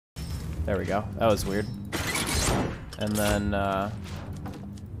There we go. That was weird. And then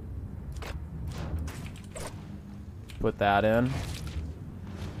put that in.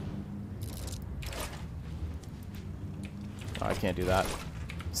 Oh, I can't do that.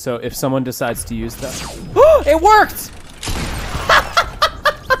 So if someone decides to use that, it worked!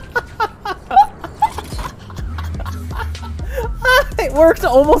 It worked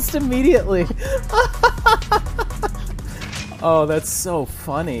almost immediately. Oh, that's so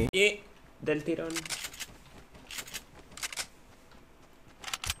funny. Del tirón.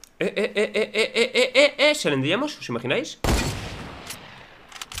 ¿Se rendíamos? ¿Os imagináis?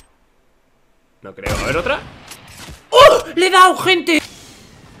 No creo. A ver, otra. ¡Oh! ¡Le he dado, gente!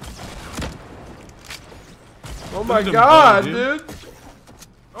 Oh my god, dude!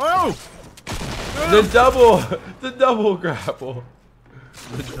 Oh! The double grapple.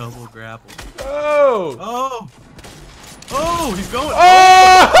 The double grapple. Oh! Oh! Oh, he's going.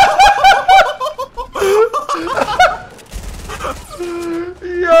 Oh!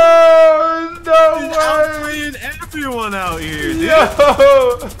 Yo, no He's way! outplaying everyone out here, dude. Yo!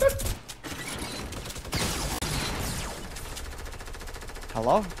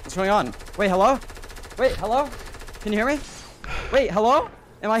 Hello? What's going on? Wait, hello? Wait, hello? Can you hear me? Wait, hello?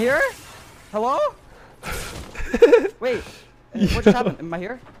 Am I here? Hello? Wait, what just happened? Am I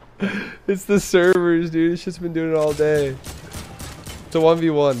here? It's the servers, dude. It's just been doing it all day. It's a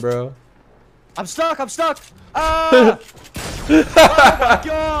 1v1, bro. I'm stuck, I'm stuck! Ah! Oh my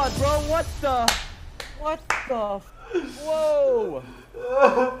god, bro, what the? Whoa!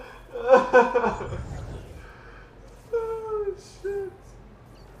 Oh, shit.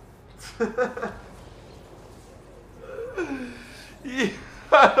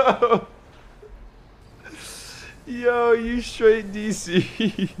 Yo. Yo, you straight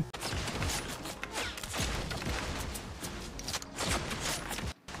DC.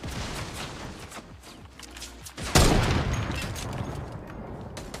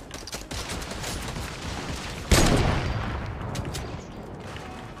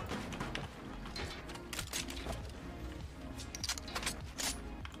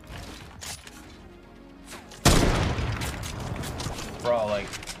 Bro, like...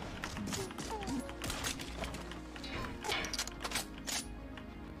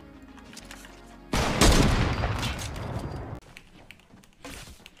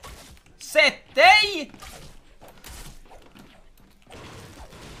 Sätt dig!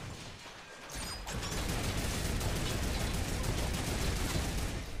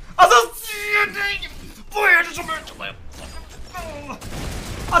 Alltså, sätt dig! Vad är det som händer?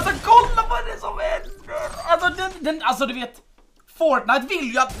 Alltså, kolla vad det är som händer! Alltså, du vet... Fortnite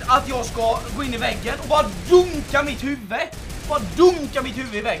vill ju att jag ska gå in i väggen och bara dunka mitt huvud. Bara dunka mitt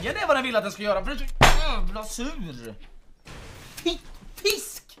huvud i väggen. Det är vad den vill att den ska göra. För det är så jävla sur.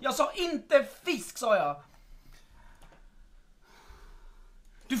 Fisk! Jag sa inte fisk, sa jag.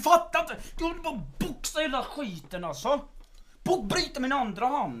 Du fattar inte. Du vill bara boxa hela skiten, alltså. Bryta min andra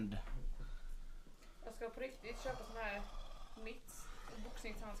hand. Jag ska på riktigt köpa sån här mitts och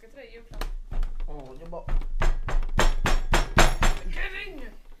boxningshandskar till dig i julklapp. Åh, jag bara... Kevin!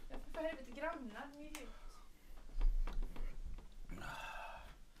 Jag får för helvete grannar.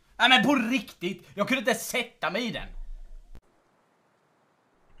 Nej, men på riktigt. Jag kunde inte sätta mig i den.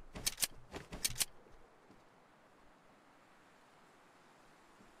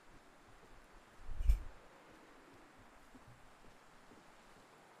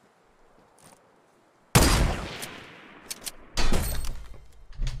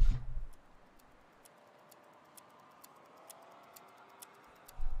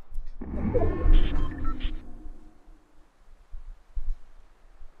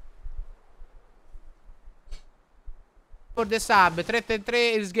 For the sub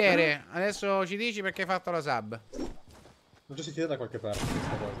 333 sghere. Adesso ci dici perché hai fatto la sub. Non ci si chiede da qualche parte.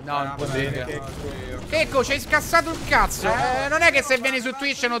 No, non può dire. Ecco, ci hai scassato il cazzo. Non è che se vieni su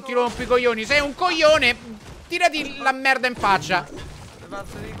Twitch non ti rompi i coglioni. Sei un coglione. Tirati la merda in faccia.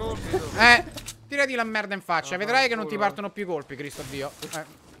 Tirati la merda in faccia. Vedrai che non ti partono più i colpi, Cristo Dio.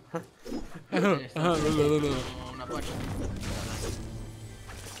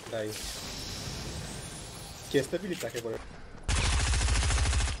 Dai. Chi è stabilità che vuole?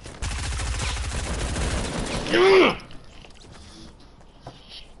 I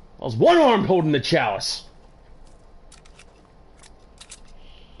was one-armed holding the chalice.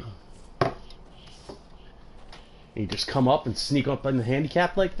 You just come up and sneak up on the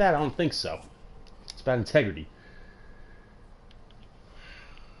handicap like that? I don't think so. It's bad integrity.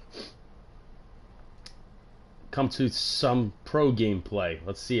 Come to some pro gameplay.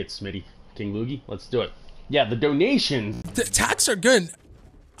 Let's see it, Smitty. King Loogie, let's do it. Yeah, the donations. The attacks are good.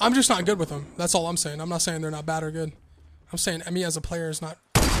 I'm just not good with them. That's all I'm saying. I'm not saying they're not bad or good. I'm saying me as a player is not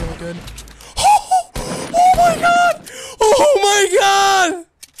really good. Oh my god! Oh my god!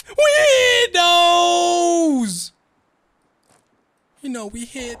 We hit those! You know, we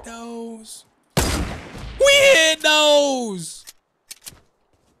hit those. We hit those!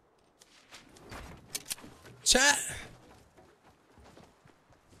 Chat.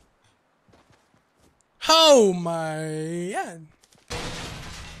 Oh my god.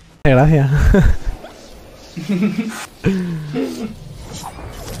 Gracias.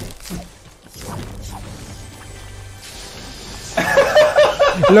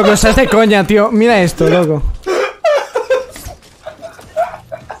 Loco, se hace coña, tío. Mira esto, loco.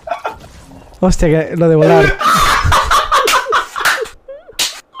 Hostia, que lo de volar.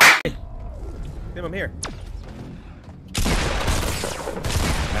 Tim, I'm here.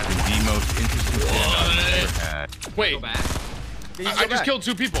 That is the most interesting thing I've ever had. Wait, I just killed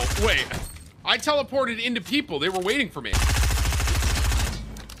 2 people. Wait, I teleported into people. They were waiting for me.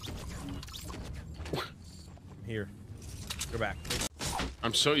 I'm here. Go back.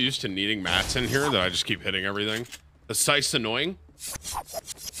 I'm so used to needing mats in here that I just keep hitting everything. The site's annoying.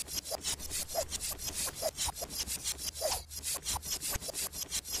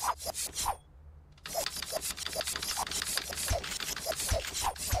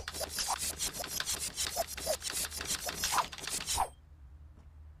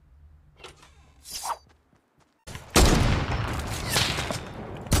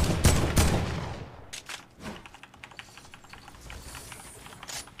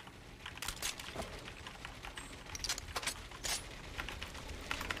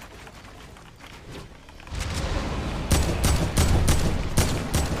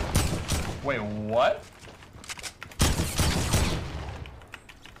 Wait, what?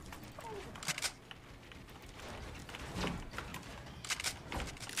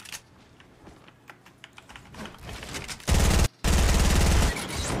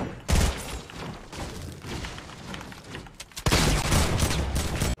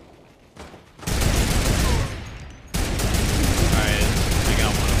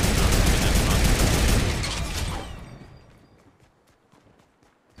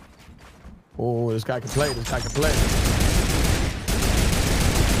 Oh, this guy can play. This guy can play.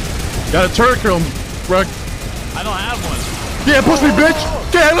 Got a turret kill him, Rick. I don't have one. Yeah, push me, bitch.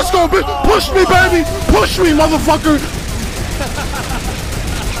 Yeah, let's go, bitch. Push me, baby. Push me, motherfucker.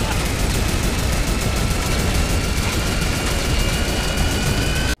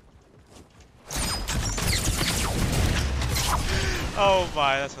 Oh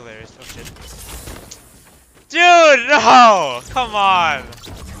my, that's hilarious. Oh shit. Dude, no! Come on!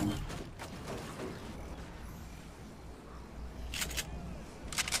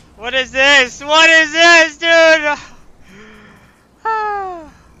 What is this? What is this, dude?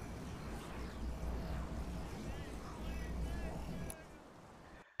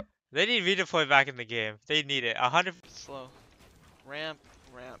 They need redeploy back in the game. They need it. 100. Slow. Ramp,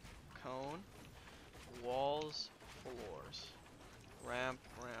 ramp, cone, walls, floors. Ramp,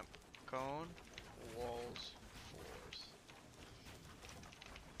 ramp, cone, walls, floors.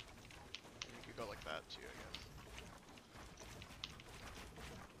 And you could go like that too, I guess.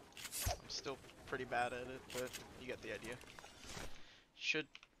 I'm still pretty bad at it, but you get the idea. Should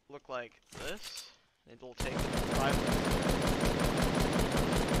look like this. It'll take 5 minutes.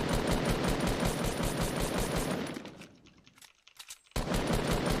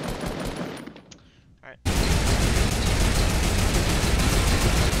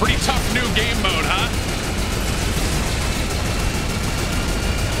 Pretty tough new game mode, huh?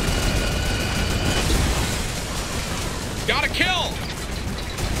 Got a kill!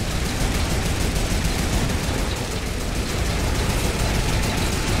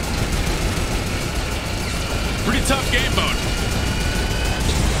 Pretty tough game mode.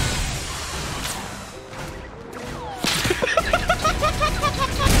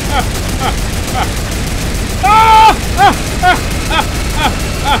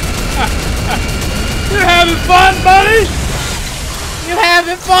 You having fun, buddy? You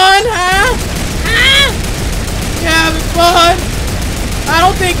having fun, huh? Huh? You having fun? I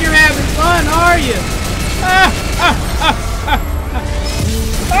don't think you're having fun, are you?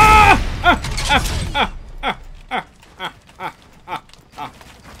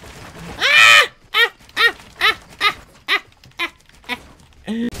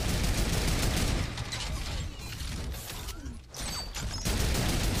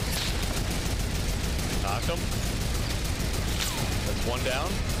 Knocked him. That's one down.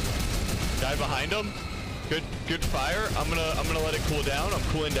 Guy behind him. Good fire. I'm gonna let it cool down. I'm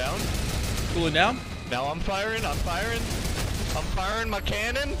cooling down. Cooling down? Now I'm firing. I'm firing my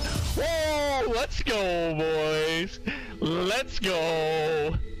cannon. Whoa, let's go, boys. Let's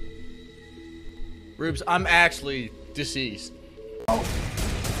go. Rubes, I'm actually deceased.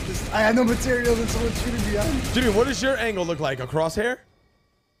 I had no material and someone's shooting me. Jimmy, what does your angle look like? A crosshair?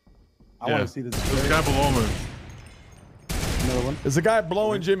 I want to see this. There's a guy below me. Another one. There's a guy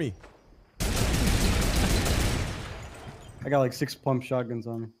blowing Jimmy. I got like 6 pump shotguns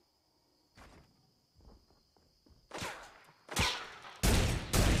on me.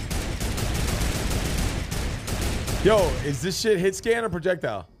 Yo, is this shit hit scan or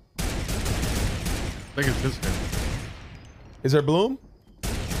projectile? I think it's his scan. Is there bloom?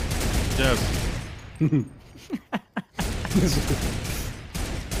 Yes.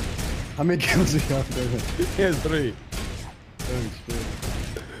 How many kills do you have? He has 3.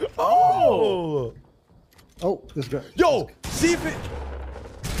 Oh! Oh, this guy. Yo, see if it.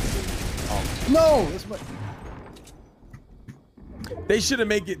 No, that's my. They should have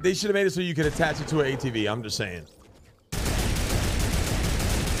made it. They should have made it so you could attach it to an ATV. I'm just saying.